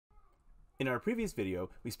In our previous video,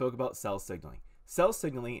 we spoke about cell signaling. Cell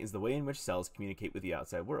signaling is the way in which cells communicate with the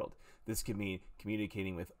outside world. This could mean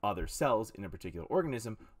communicating with other cells in a particular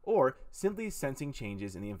organism, or simply sensing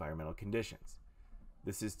changes in the environmental conditions.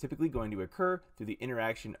 This is typically going to occur through the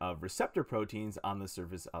interaction of receptor proteins on the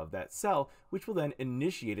surface of that cell, which will then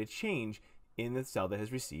initiate a change in the cell that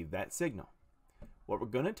has received that signal. What we're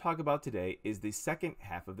going to talk about today is the second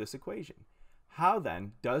half of this equation. How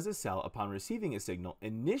then does a cell, upon receiving a signal,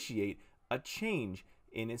 initiate a change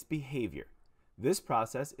in its behavior? This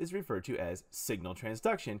process is referred to as signal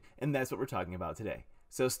transduction, and that's what we're talking about today.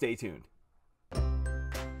 So stay tuned.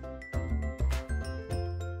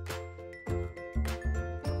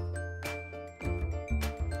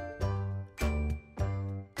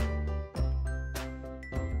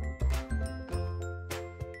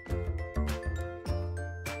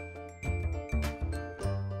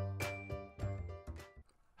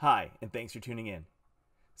 Hi, and thanks for tuning in.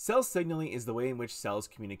 Cell signaling is the way in which cells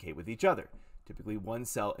communicate with each other. Typically, one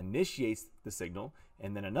cell initiates the signal,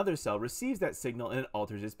 and then another cell receives that signal and it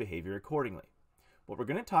alters its behavior accordingly. What we're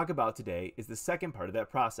going to talk about today is the second part of that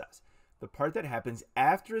process, the part that happens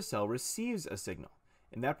after a cell receives a signal,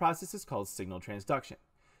 and that process is called signal transduction.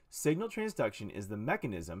 Signal transduction is the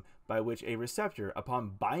mechanism by which a receptor,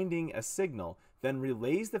 upon binding a signal, then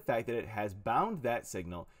relays the fact that it has bound that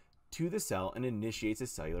signal to the cell and initiates a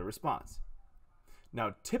cellular response.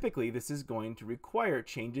 Now, typically, this is going to require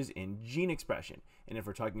changes in gene expression. And if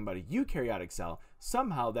we're talking about a eukaryotic cell,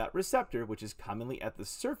 somehow that receptor, which is commonly at the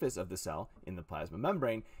surface of the cell in the plasma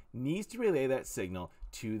membrane, needs to relay that signal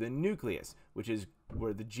to the nucleus, which is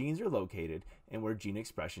where the genes are located and where gene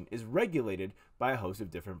expression is regulated by a host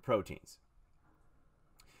of different proteins.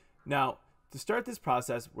 Now, to start this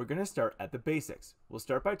process, we're going to start at the basics. We'll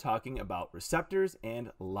start by talking about receptors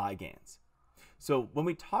and ligands. So when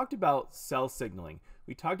we talked about cell signaling,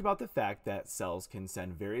 we talked about the fact that cells can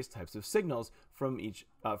send various types of signals from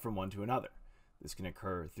one to another. This can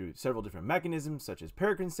occur through several different mechanisms, such as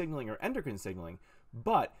paracrine signaling or endocrine signaling,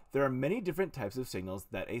 but there are many different types of signals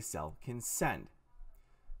that a cell can send.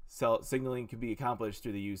 Cell signaling can be accomplished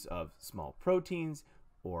through the use of small proteins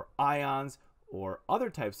or ions or other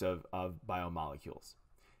types of biomolecules.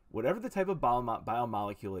 Whatever the type of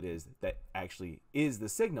biomolecule it is that actually is the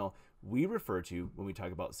signal, we refer to, when we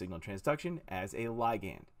talk about signal transduction, as a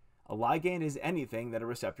ligand. A ligand is anything that a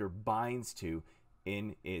receptor binds to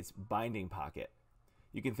in its binding pocket.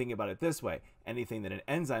 You can think about it this way. Anything that an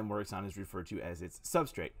enzyme works on is referred to as its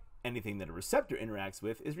substrate. Anything that a receptor interacts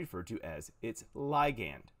with is referred to as its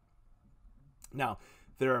ligand. Now,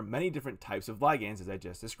 there are many different types of ligands, as I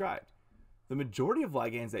just described. The majority of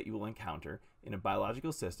ligands that you will encounter in a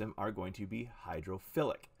biological system are going to be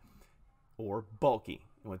hydrophilic or bulky.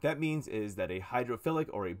 And what that means is that a hydrophilic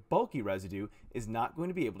or a bulky residue is not going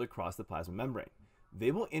to be able to cross the plasma membrane.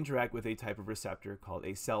 They will interact with a type of receptor called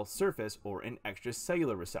a cell surface or an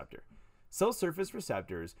extracellular receptor. Cell surface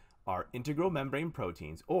receptors are integral membrane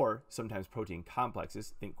proteins, or sometimes protein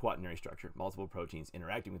complexes, think quaternary structure, multiple proteins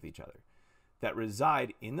interacting with each other, that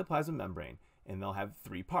reside in the plasma membrane, and they'll have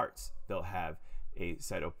three parts. They'll have a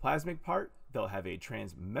cytoplasmic part, they'll have a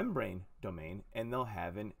transmembrane domain, and they'll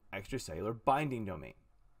have an extracellular binding domain.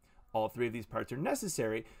 All three of these parts are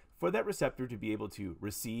necessary for that receptor to be able to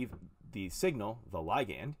receive the signal, the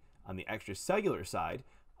ligand, on the extracellular side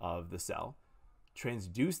of the cell,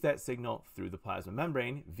 transduce that signal through the plasma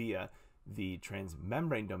membrane via the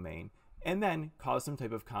transmembrane domain, and then cause some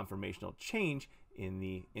type of conformational change in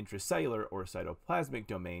the intracellular or cytoplasmic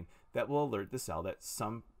domain that will alert the cell that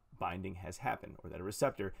some binding has happened, or that a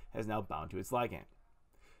receptor has now bound to its ligand.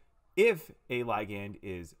 If a ligand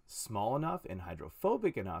is small enough and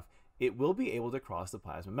hydrophobic enough, it will be able to cross the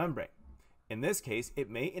plasma membrane. In this case, it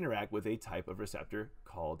may interact with a type of receptor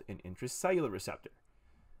called an intracellular receptor.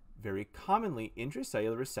 Very commonly,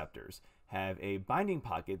 intracellular receptors have a binding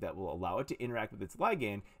pocket that will allow it to interact with its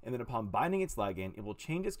ligand, and then upon binding its ligand, it will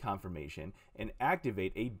change its conformation and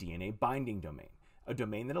activate a DNA binding domain, a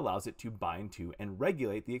domain that allows it to bind to and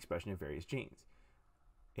regulate the expression of various genes.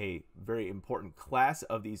 A very important class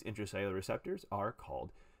of these intracellular receptors are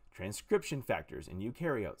called transcription factors in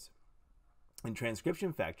eukaryotes. And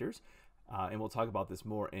transcription factors, and we'll talk about this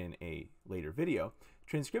more in a later video,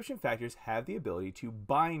 transcription factors have the ability to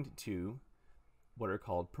bind to what are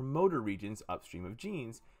called promoter regions upstream of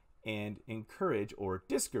genes and encourage or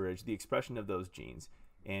discourage the expression of those genes,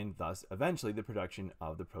 and thus eventually the production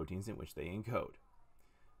of the proteins in which they encode.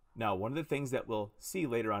 Now, one of the things that we'll see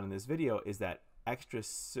later on in this video is that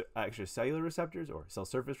extracellular receptors or cell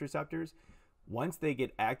surface receptors, once they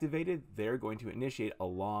get activated, they're going to initiate a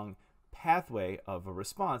long pathway of a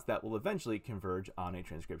response that will eventually converge on a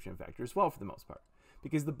transcription factor as well for the most part.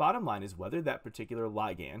 Because the bottom line is whether that particular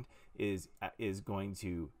ligand is going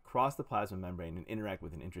to cross the plasma membrane and interact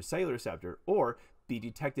with an intracellular receptor or be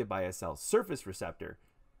detected by a cell surface receptor,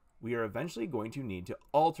 we are eventually going to need to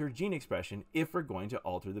alter gene expression if we're going to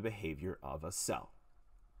alter the behavior of a cell.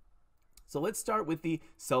 So let's start with the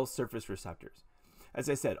cell surface receptors. As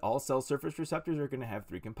I said, all cell surface receptors are going to have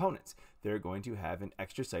three components. They're going to have an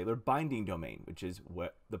extracellular binding domain, which is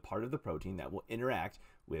what the part of the protein that will interact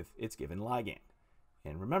with its given ligand.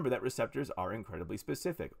 And remember that receptors are incredibly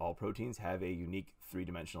specific. All proteins have a unique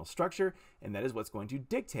three-dimensional structure, and that is what's going to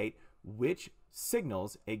dictate which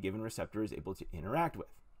signals a given receptor is able to interact with.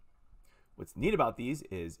 What's neat about these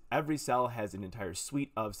is every cell has an entire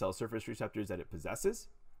suite of cell surface receptors that it possesses.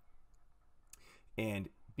 And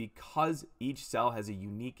because each cell has a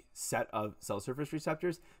unique set of cell surface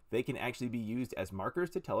receptors, they can actually be used as markers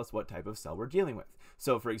to tell us what type of cell we're dealing with.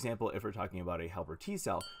 So for example, if we're talking about a helper T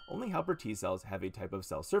cell, only helper T cells have a type of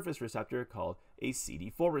cell surface receptor called a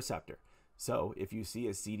CD4 receptor. So if you see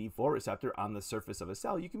a CD4 receptor on the surface of a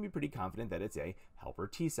cell, you can be pretty confident that it's a helper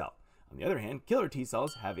T cell. On the other hand, killer T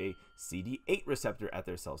cells have a CD8 receptor at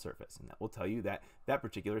their cell surface, and that will tell you that that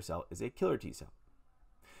particular cell is a killer T cell.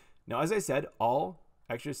 Now, as I said, all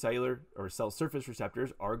extracellular or cell surface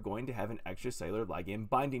receptors are going to have an extracellular ligand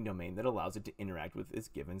binding domain that allows it to interact with its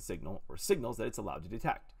given signal or signals that it's allowed to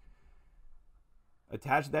detect.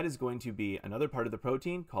 Attached to that is going to be another part of the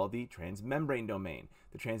protein called the transmembrane domain.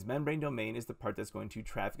 The transmembrane domain is the part that's going to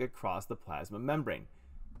traffic across the plasma membrane.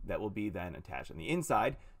 That will be then attached on the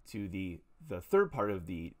inside to the third part of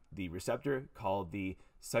the receptor called the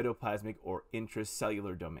cytoplasmic or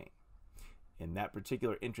intracellular domain. And that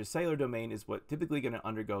particular intracellular domain is what typically going to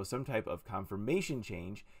undergo some type of conformation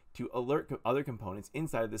change to alert other components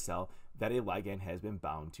inside of the cell that a ligand has been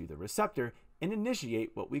bound to the receptor and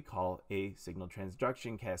initiate what we call a signal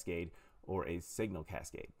transduction cascade or a signal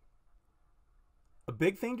cascade. A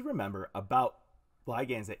big thing to remember about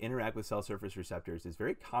ligands that interact with cell surface receptors is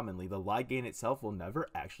very commonly the ligand itself will never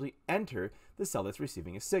actually enter the cell that's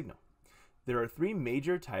receiving a signal. There are three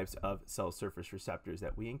major types of cell surface receptors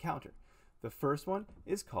that we encounter. The first one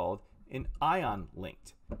is called an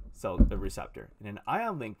ion-linked receptor. And an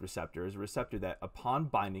ion-linked receptor is a receptor that upon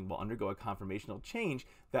binding will undergo a conformational change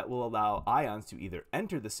that will allow ions to either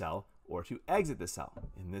enter the cell or to exit the cell.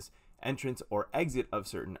 And this entrance or exit of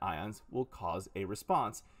certain ions will cause a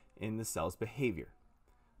response in the cell's behavior.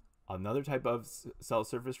 Another type of cell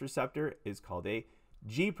surface receptor is called a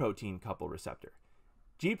G-protein coupled receptor.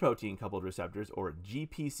 G-protein coupled receptors, or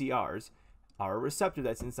GPCRs, are a receptor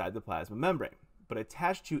that's inside the plasma membrane, but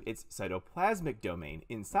attached to its cytoplasmic domain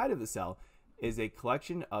inside of the cell is a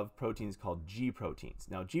collection of proteins called G proteins.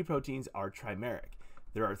 Now, G proteins are trimeric.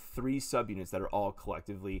 There are three subunits that are all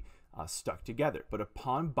collectively stuck together, but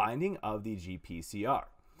upon binding of the GPCR,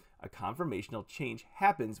 a conformational change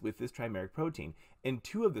happens with this trimeric protein, and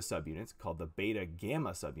two of the subunits, called the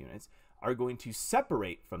beta-gamma subunits, are going to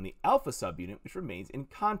separate from the alpha subunit, which remains in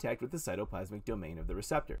contact with the cytoplasmic domain of the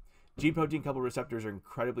receptor. G-protein coupled receptors are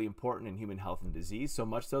incredibly important in human health and disease, so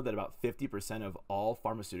much so that about 50% of all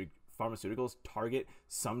pharmaceuticals target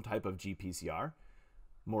some type of GPCR.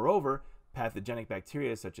 Moreover, pathogenic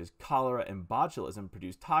bacteria such as cholera and botulism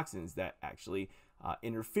produce toxins that actually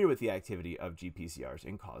interfere with the activity of GPCRs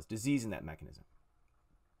and cause disease in that mechanism.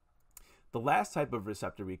 The last type of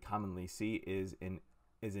receptor we commonly see is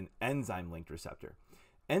an enzyme-linked receptor.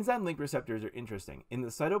 Enzyme-linked receptors are interesting. In the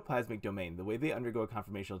cytoplasmic domain, the way they undergo a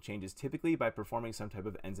conformational change is typically by performing some type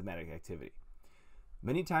of enzymatic activity.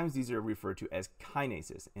 Many times these are referred to as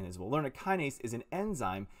kinases, and as we'll learn, a kinase is an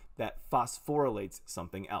enzyme that phosphorylates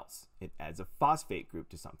something else. It adds a phosphate group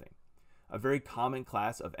to something. A very common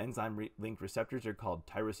class of enzyme-linked receptors are called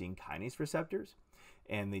tyrosine kinase receptors,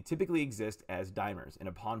 and they typically exist as dimers, and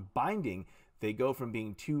upon binding, they go from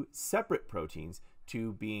being two separate proteins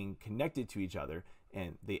to being connected to each other,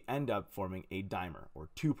 and they end up forming a dimer, or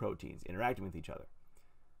two proteins interacting with each other.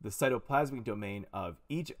 The cytoplasmic domain of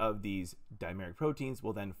each of these dimeric proteins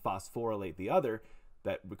will then phosphorylate the other.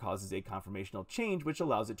 That causes a conformational change, which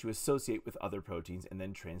allows it to associate with other proteins and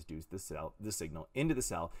then transduce the signal into the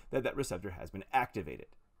cell that receptor has been activated.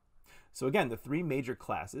 So again, the three major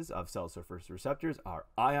classes of cell surface receptors are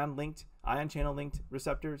ion channel linked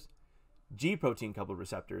receptors, G-protein coupled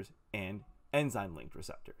receptors, and enzyme-linked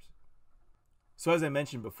receptors. So as I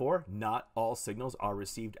mentioned before, not all signals are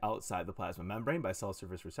received outside the plasma membrane by cell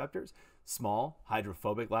surface receptors. Small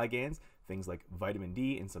hydrophobic ligands, things like vitamin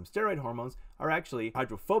D and some steroid hormones, are actually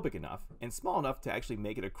hydrophobic enough and small enough to actually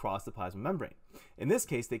make it across the plasma membrane. In this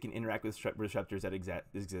case, they can interact with receptors that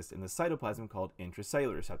exist in the cytoplasm called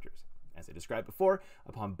intracellular receptors. As I described before,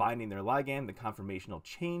 upon binding their ligand, the conformational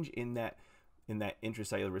change in that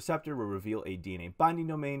intracellular receptor will reveal a DNA binding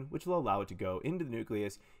domain, which will allow it to go into the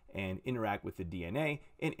nucleus and interact with the DNA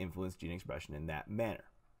and influence gene expression in that manner.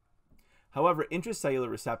 However, intracellular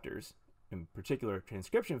receptors, in particular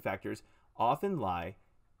transcription factors, often lie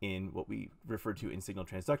in what we refer to in signal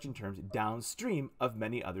transduction terms downstream of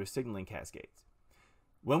many other signaling cascades.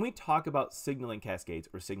 When we talk about signaling cascades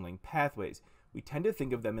or signaling pathways, we tend to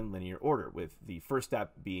think of them in linear order, with the first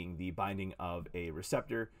step being the binding of a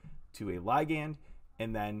receptor to a ligand,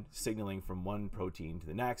 and then signaling from one protein to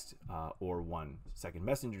the next, or one second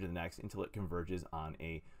messenger to the next, until it converges on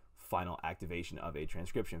a final activation of a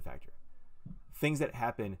transcription factor. Things that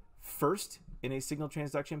happen first in a signal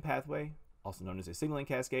transduction pathway, also known as a signaling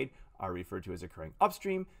cascade, are referred to as occurring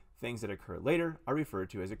upstream. Things that occur later are referred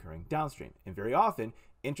to as occurring downstream. And very often,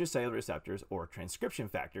 intracellular receptors or transcription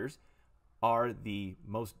factors are the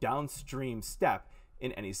most downstream step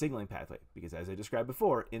in any signaling pathway, because as I described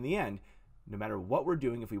before, in the end, no matter what we're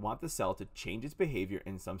doing, if we want the cell to change its behavior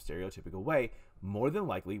in some stereotypical way, more than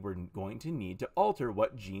likely we're going to need to alter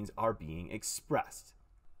what genes are being expressed.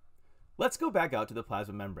 Let's go back out to the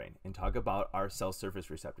plasma membrane and talk about our cell surface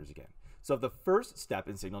receptors again. So the first step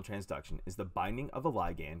in signal transduction is the binding of a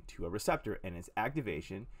ligand to a receptor and its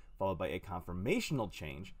activation, followed by a conformational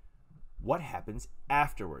change. What happens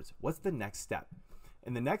afterwards? What's the next step?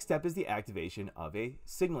 And the next step is the activation of a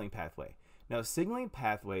signaling pathway. Now, signaling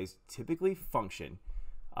pathways typically function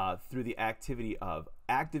through the activity of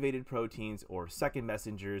activated proteins or second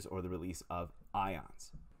messengers or the release of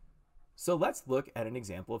ions. So let's look at an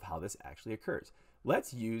example of how this actually occurs.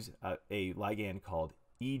 Let's use a ligand called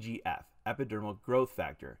EGF, epidermal growth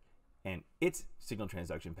factor, and its signal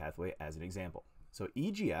transduction pathway as an example. So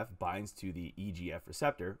EGF binds to the EGF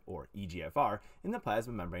receptor, or EGFR, in the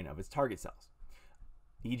plasma membrane of its target cells.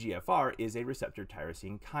 EGFR is a receptor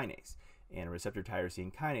tyrosine kinase, and a receptor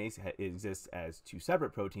tyrosine kinase exists as two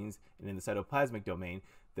separate proteins, and in the cytoplasmic domain,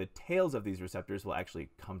 the tails of these receptors will actually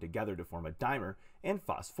come together to form a dimer and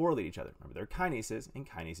phosphorylate each other. Remember, they're kinases, and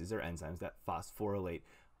kinases are enzymes that phosphorylate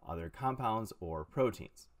other compounds or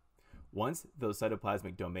proteins. Once those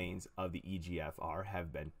cytoplasmic domains of the EGFR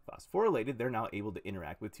have been phosphorylated, they're now able to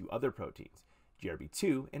interact with two other proteins,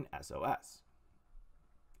 GRB2 and SOS.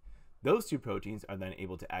 Those two proteins are then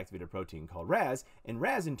able to activate a protein called RAS, and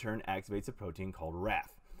RAS in turn activates a protein called RAF.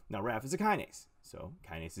 Now, RAF is a kinase, so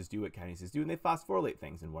kinases do what kinases do, and they phosphorylate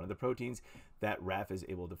things. And one of the proteins that RAF is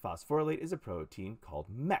able to phosphorylate is a protein called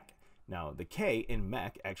MEK. Now, the K in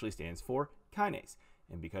MEK actually stands for kinase.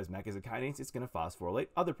 And because MEK is a kinase, it's going to phosphorylate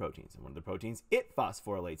other proteins. And one of the proteins it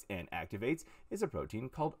phosphorylates and activates is a protein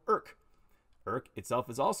called ERK. ERK itself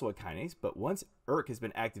is also a kinase, but once ERK has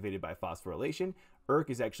been activated by phosphorylation, ERK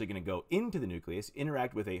is actually going to go into the nucleus,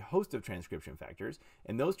 interact with a host of transcription factors,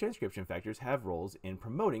 and those transcription factors have roles in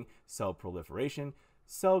promoting cell proliferation,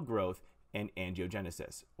 cell growth, and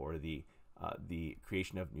angiogenesis, or the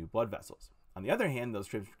creation of new blood vessels. On the other hand, those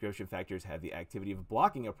transcription factors have the activity of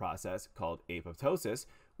blocking a process called apoptosis,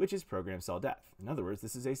 which is programmed cell death. In other words,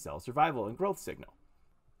 this is a cell survival and growth signal.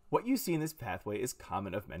 What you see in this pathway is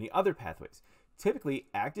common of many other pathways. Typically,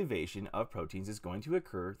 activation of proteins is going to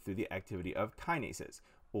occur through the activity of kinases,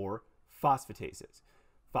 or phosphatases.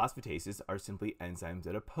 Phosphatases are simply enzymes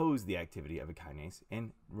that oppose the activity of a kinase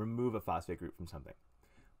and remove a phosphate group from something.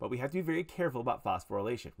 But we have to be very careful about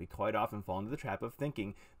phosphorylation. We quite often fall into the trap of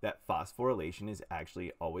thinking that phosphorylation is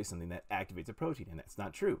actually always something that activates a protein, and that's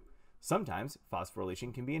not true. Sometimes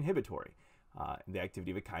phosphorylation can be inhibitory. The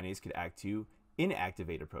activity of a kinase could act to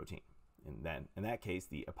inactivate a protein, and then in that case,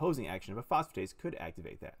 the opposing action of a phosphatase could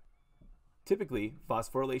activate that. Typically,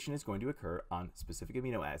 phosphorylation is going to occur on specific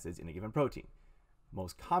amino acids in a given protein.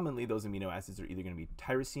 Most commonly, those amino acids are either going to be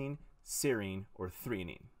tyrosine, serine, or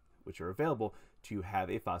threonine, which are available to have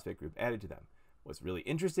a phosphate group added to them. What's really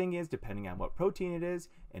interesting is, depending on what protein it is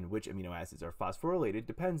and which amino acids are phosphorylated,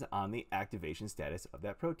 depends on the activation status of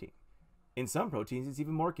that protein. In some proteins, it's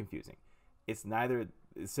even more confusing. It's neither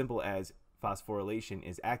as simple as phosphorylation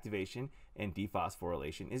is activation and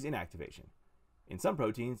dephosphorylation is inactivation. In some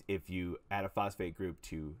proteins, if you add a phosphate group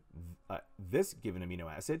to this given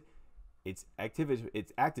amino acid, it's activating,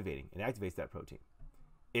 it activates that protein.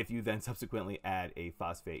 If you then subsequently add a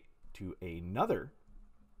phosphate to another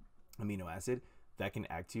amino acid, that can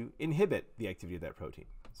act to inhibit the activity of that protein.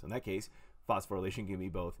 So in that case, phosphorylation can be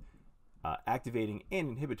both activating and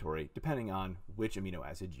inhibitory depending on which amino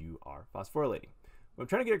acid you are phosphorylating. What I'm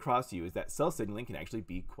trying to get across to you is that cell signaling can actually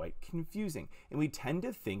be quite confusing, and we tend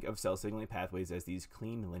to think of cell signaling pathways as these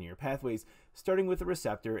clean linear pathways, starting with a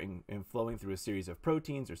receptor and flowing through a series of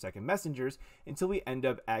proteins or second messengers until we end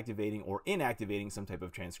up activating or inactivating some type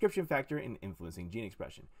of transcription factor and influencing gene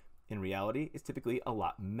expression. In reality, it's typically a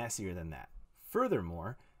lot messier than that.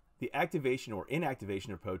 Furthermore, the activation or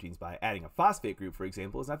inactivation of proteins by adding a phosphate group, for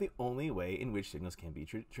example, is not the only way in which signals can be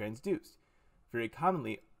transduced. Very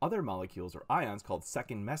commonly, other molecules or ions called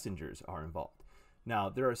second messengers are involved. Now,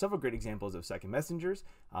 there are several great examples of second messengers.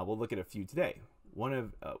 We'll look at a few today.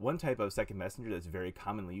 One type of second messenger that's very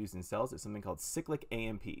commonly used in cells is something called cyclic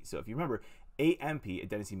AMP. So if you remember, AMP,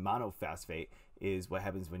 adenosine monophosphate, is what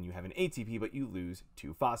happens when you have an ATP but you lose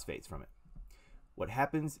two phosphates from it. What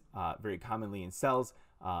happens very commonly in cells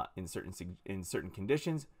in certain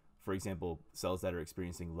conditions, for example, cells that are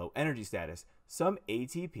experiencing low energy status, some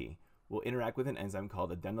ATP will interact with an enzyme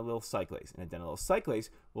called adenylyl cyclase. And adenylyl cyclase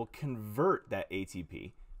will convert that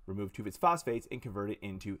ATP, remove two of its phosphates, and convert it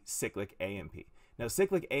into cyclic AMP. Now,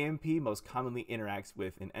 cyclic AMP most commonly interacts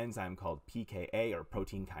with an enzyme called pKa, or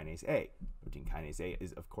protein kinase A. Protein kinase A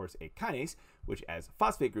is, of course, a kinase which adds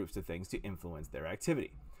phosphate groups to things to influence their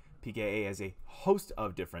activity. pKa has a host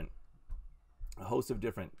of different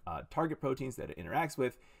target proteins that it interacts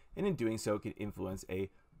with, and in doing so can influence a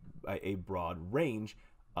broad range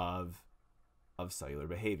of cellular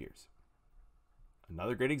behaviors.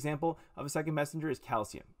 Another great example of a second messenger is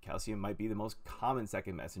calcium. Calcium might be the most common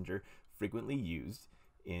second messenger frequently used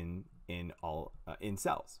in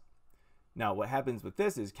cells. Now, what happens with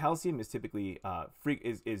this is calcium is typically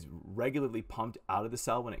is regularly pumped out of the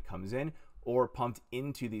cell when it comes in, or pumped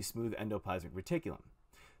into the smooth endoplasmic reticulum.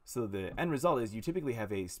 So the end result is you typically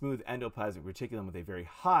have a smooth endoplasmic reticulum with a very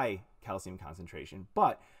high calcium concentration,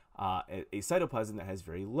 but a cytoplasm that has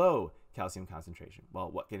very low calcium concentration.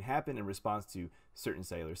 Well, what can happen in response to certain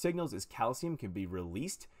cellular signals is calcium can be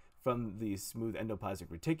released from the smooth endoplasmic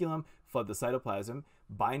reticulum, flood the cytoplasm,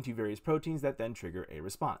 bind to various proteins that then trigger a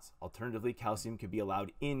response. Alternatively, calcium can be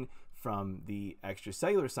allowed in from the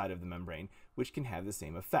extracellular side of the membrane, which can have the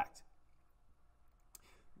same effect.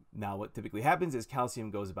 Now, what typically happens is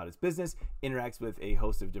calcium goes about its business, interacts with a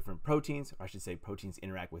host of different proteins, or I should say proteins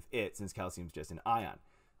interact with it, since calcium is just an ion.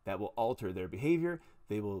 That will alter their behavior,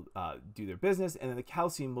 they will do their business, and then the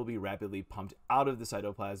calcium will be rapidly pumped out of the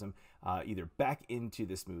cytoplasm, either back into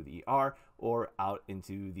the smooth ER or out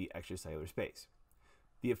into the extracellular space.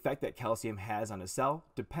 The effect that calcium has on a cell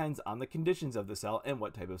depends on the conditions of the cell and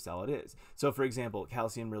what type of cell it is. So, for example,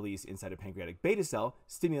 calcium release inside a pancreatic beta cell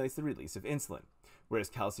stimulates the release of insulin, whereas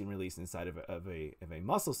calcium release inside of a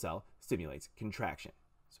muscle cell stimulates contraction.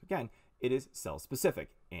 So again, it is cell-specific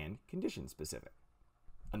and condition-specific.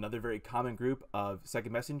 Another very common group of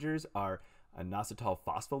second messengers are inositol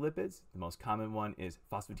phospholipids. The most common one is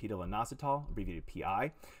phosphatidylinositol, abbreviated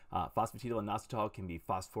PI. Phosphatidylinositol can be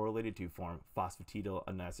phosphorylated to form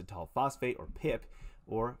phosphatidylinositol phosphate, or PIP,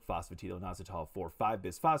 or phosphatidylinositol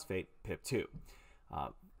 4,5-bisphosphate, PIP2.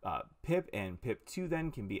 PIP and PIP2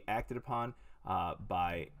 then can be acted upon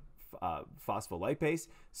by phospholipase.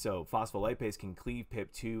 So phospholipase can cleave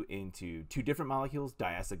PIP2 into two different molecules,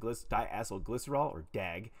 diacylglycerol, or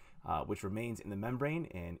DAG, which remains in the membrane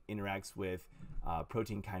and interacts with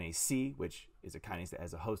protein kinase C, which is a kinase that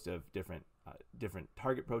has a host of different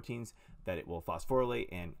target proteins that it will phosphorylate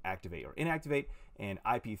and activate or inactivate. And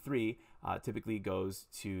IP3 typically goes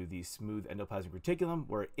to the smooth endoplasmic reticulum,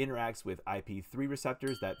 where it interacts with IP3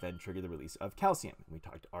 receptors that then trigger the release of calcium. We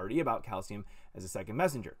talked already about calcium as a second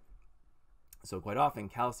messenger. So quite often,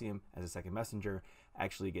 calcium as a second messenger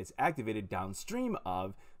actually gets activated downstream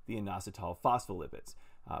of the inositol phospholipids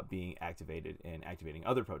being activated and activating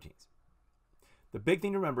other proteins. The big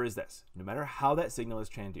thing to remember is this: no matter how that signal is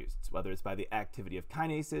transduced, whether it's by the activity of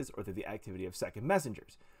kinases or through the activity of second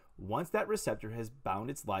messengers, once that receptor has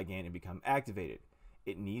bound its ligand and become activated,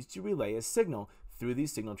 it needs to relay a signal through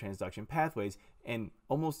these signal transduction pathways, and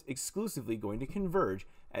almost exclusively going to converge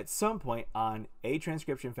at some point on a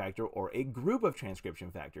transcription factor or a group of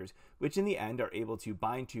transcription factors, which in the end are able to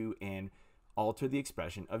bind to and alter the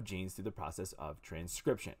expression of genes through the process of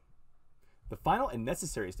transcription. The final and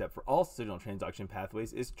necessary step for all signal transduction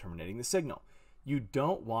pathways is terminating the signal. You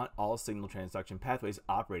don't want all signal transduction pathways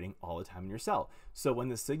operating all the time in your cell. So when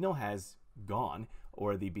the signal has gone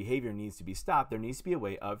or the behavior needs to be stopped, there needs to be a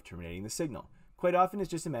way of terminating the signal. Quite often it's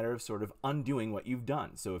just a matter of sort of undoing what you've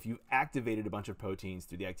done. So if you've activated a bunch of proteins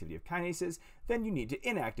through the activity of kinases, then you need to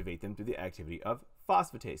inactivate them through the activity of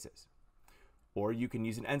phosphatases. Or you can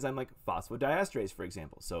use an enzyme like phosphodiesterase, for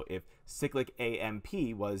example. So if cyclic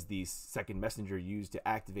AMP was the second messenger used to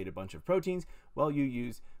activate a bunch of proteins, well, you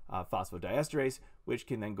use phosphodiesterase, which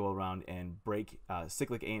can then go around and break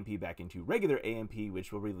cyclic AMP back into regular AMP,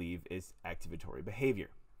 which will relieve its activatory behavior.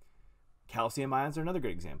 Calcium ions are another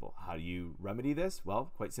good example. How do you remedy this?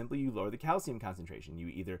 Well, quite simply, you lower the calcium concentration. You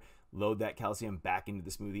either load that calcium back into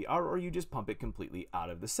the smoothie R, or you just pump it completely out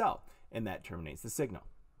of the cell, and that terminates the signal.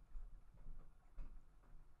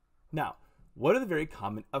 Now, what are the very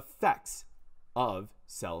common effects of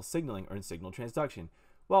cell signaling or signal transduction?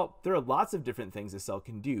 Well, there are lots of different things a cell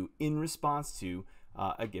can do in response to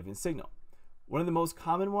a given signal. One of the most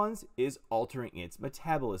common ones is altering its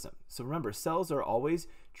metabolism. So remember, cells are always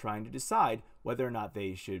trying to decide whether or not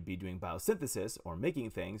they should be doing biosynthesis or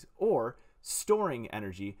making things or storing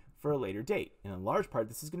energy for a later date. And in large part,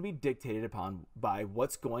 this is going to be dictated upon by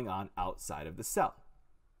what's going on outside of the cell.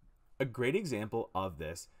 A great example of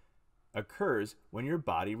this occurs when your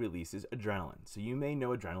body releases adrenaline. So you may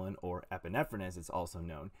know adrenaline, or epinephrine as it's also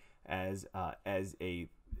known, as a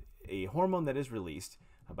hormone that is released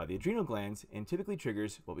by the adrenal glands and typically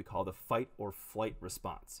triggers what we call the fight or flight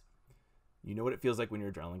response. You know what it feels like when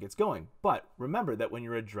your adrenaline gets going, but remember that when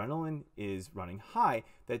your adrenaline is running high,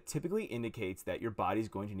 that typically indicates that your body's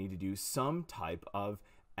going to need to do some type of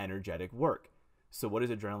energetic work. So what does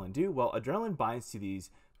adrenaline do? Well, adrenaline binds to these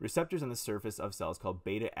receptors on the surface of cells called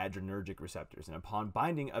beta-adrenergic receptors. And upon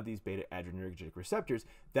binding of these beta-adrenergic receptors,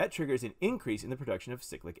 that triggers an increase in the production of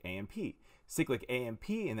cyclic AMP. Cyclic AMP,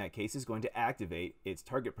 in that case, is going to activate its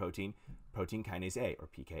target protein, protein kinase A, or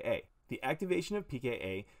PKA. The activation of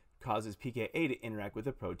PKA causes PKA to interact with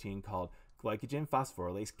a protein called glycogen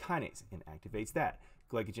phosphorylase kinase and activates that.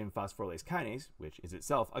 Glycogen phosphorylase kinase, which is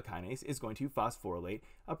itself a kinase, is going to phosphorylate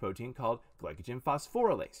a protein called glycogen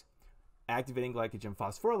phosphorylase. Activating glycogen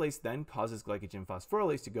phosphorylase then causes glycogen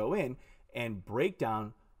phosphorylase to go in and break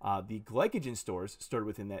down the glycogen stores stored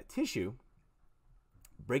within that tissue,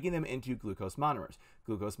 breaking them into glucose monomers.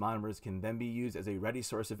 Glucose monomers can then be used as a ready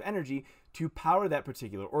source of energy to power that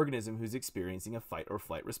particular organism who's experiencing a fight or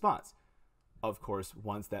flight response. Of course,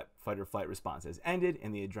 once that fight or flight response has ended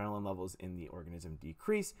and the adrenaline levels in the organism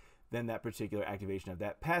decrease, then that particular activation of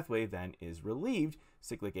that pathway then is relieved.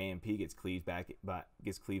 Cyclic AMP gets cleaved back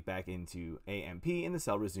into AMP, and the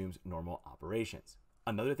cell resumes normal operations.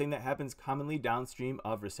 Another thing that happens commonly downstream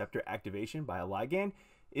of receptor activation by a ligand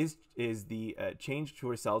is the change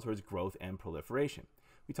to a cell towards growth and proliferation.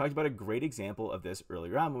 We talked about a great example of this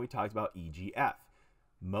earlier on when we talked about EGF.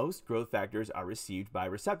 Most growth factors are received by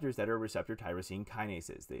receptors that are receptor tyrosine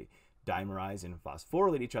kinases. They dimerize and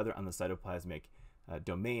phosphorylate each other on the cytoplasmic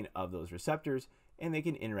domain of those receptors, and they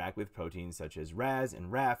can interact with proteins such as RAS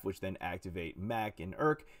and RAF, which then activate MEK and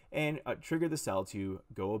ERK and trigger the cell to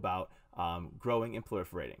go about growing and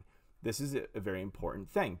proliferating. This is a very important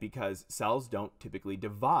thing because cells don't typically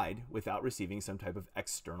divide without receiving some type of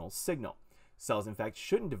external signal. Cells, in fact,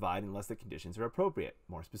 shouldn't divide unless the conditions are appropriate.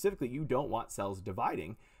 More specifically, you don't want cells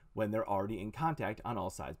dividing when they're already in contact on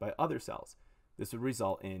all sides by other cells. This would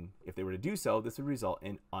result in, if they were to do so, this would result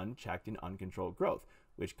in unchecked and uncontrolled growth,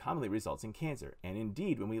 which commonly results in cancer. And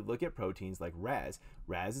indeed, when we look at proteins like RAS,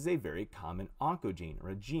 RAS is a very common oncogene, or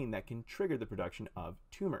a gene that can trigger the production of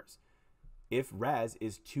tumors. If RAS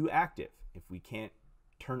is too active, if we can't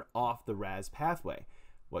turn off the RAS pathway,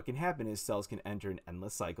 what can happen is cells can enter an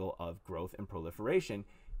endless cycle of growth and proliferation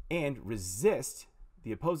and resist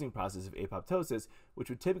the opposing process of apoptosis, which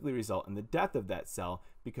would typically result in the death of that cell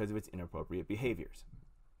because of its inappropriate behaviors.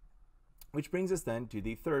 Which brings us then to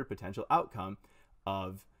the third potential outcome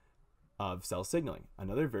of cell signaling.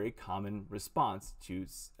 Another very common response to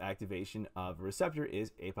activation of a receptor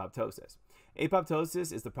is apoptosis.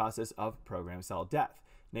 Apoptosis is the process of programmed cell death.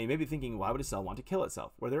 Now you may be thinking, why would a cell want to kill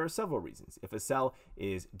itself? Well, there are several reasons. If a cell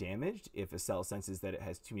is damaged, if a cell senses that it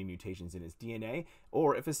has too many mutations in its DNA,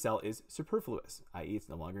 or if a cell is superfluous, i.e. it's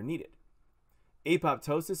no longer needed.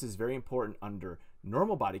 Apoptosis is very important under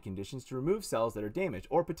normal body conditions to remove cells that are damaged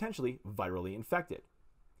or potentially virally infected.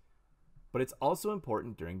 But it's also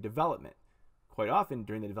important during development. Quite often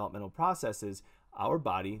during the developmental processes, our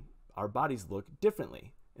bodies look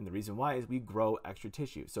differently. And the reason why is we grow extra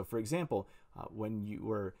tissue. So for example, when you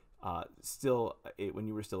were still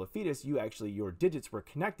a fetus, your digits were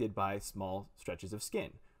connected by small stretches of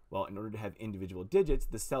skin. Well, in order to have individual digits,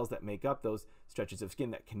 the cells that make up those stretches of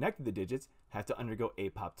skin that connected the digits have to undergo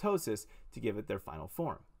apoptosis to give it their final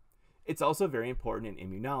form. It's also very important in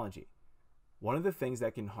immunology. One of the things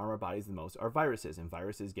that can harm our bodies the most are viruses, and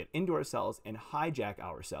viruses get into our cells and hijack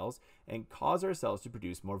our cells and cause our cells to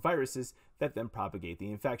produce more viruses that then propagate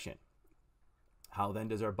the infection. How then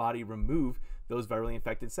does our body remove those virally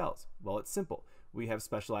infected cells? Well, it's simple. We have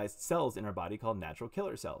specialized cells in our body called natural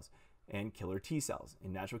killer cells. and killer T cells.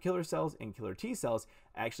 And natural killer cells and killer T cells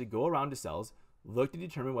actually go around to cells, look to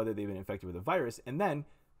determine whether they've been infected with a virus, and then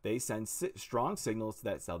they send strong signals to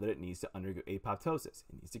that cell that it needs to undergo apoptosis.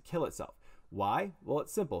 It needs to kill itself. Why? Well,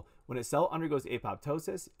 it's simple. When a cell undergoes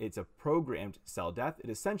apoptosis, it's a programmed cell death. It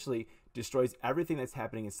essentially destroys everything that's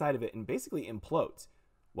happening inside of it and basically implodes.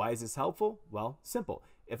 Why is this helpful? Well, simple.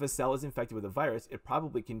 If a cell is infected with a virus, it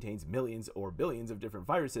probably contains millions or billions of different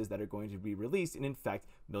viruses that are going to be released and infect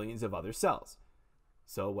millions of other cells.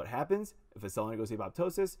 So what happens if a cell undergoes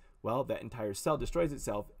apoptosis? Well, that entire cell destroys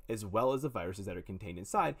itself as well as the viruses that are contained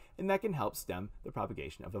inside, and that can help stem the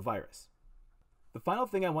propagation of a virus. The final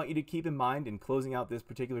thing I want you to keep in mind in closing out this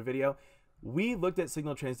particular video, we looked at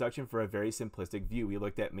signal transduction for a very simplistic view. We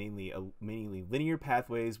looked at mainly linear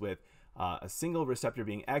pathways with a single receptor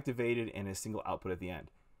being activated and a single output at the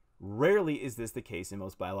end. Rarely is this the case in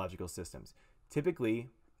most biological systems. Typically,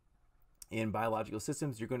 in biological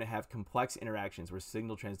systems, you're going to have complex interactions where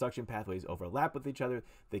signal transduction pathways overlap with each other.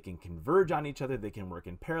 They can converge on each other. They can work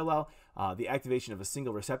in parallel. The activation of a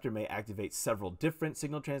single receptor may activate several different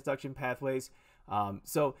signal transduction pathways.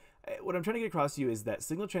 So what I'm trying to get across to you is that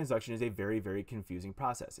signal transduction is a very, very confusing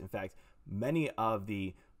process. In fact, many of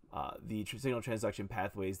the signal transduction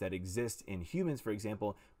pathways that exist in humans, for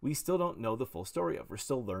example, we still don't know the full story of. We're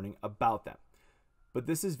still learning about them. But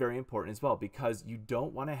this is very important as well because you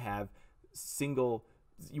don't want to have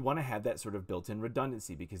you want to have that sort of built-in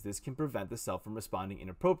redundancy because this can prevent the cell from responding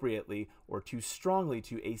inappropriately or too strongly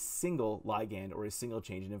to a single ligand or a single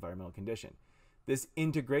change in environmental condition. This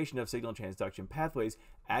integration of signal transduction pathways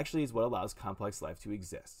actually is what allows complex life to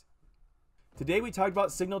exist. Today we talked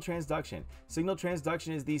about signal transduction. Signal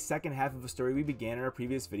transduction is the second half of a story we began in our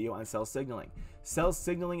previous video on cell signaling. Cell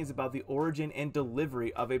signaling is about the origin and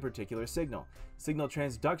delivery of a particular signal. Signal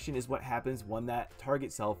transduction is what happens when that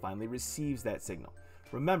target cell finally receives that signal.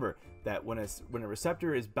 Remember that when a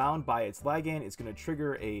receptor is bound by its ligand, it's going to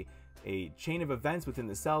trigger a chain of events within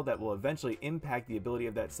the cell that will eventually impact the ability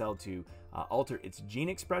of that cell to alter its gene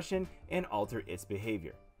expression and alter its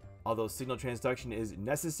behavior. Although signal transduction is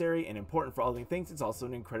necessary and important for all living things, it's also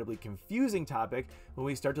an incredibly confusing topic when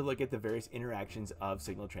we start to look at the various interactions of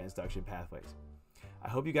signal transduction pathways. I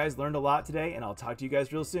hope you guys learned a lot today, and I'll talk to you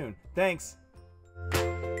guys real soon. Thanks!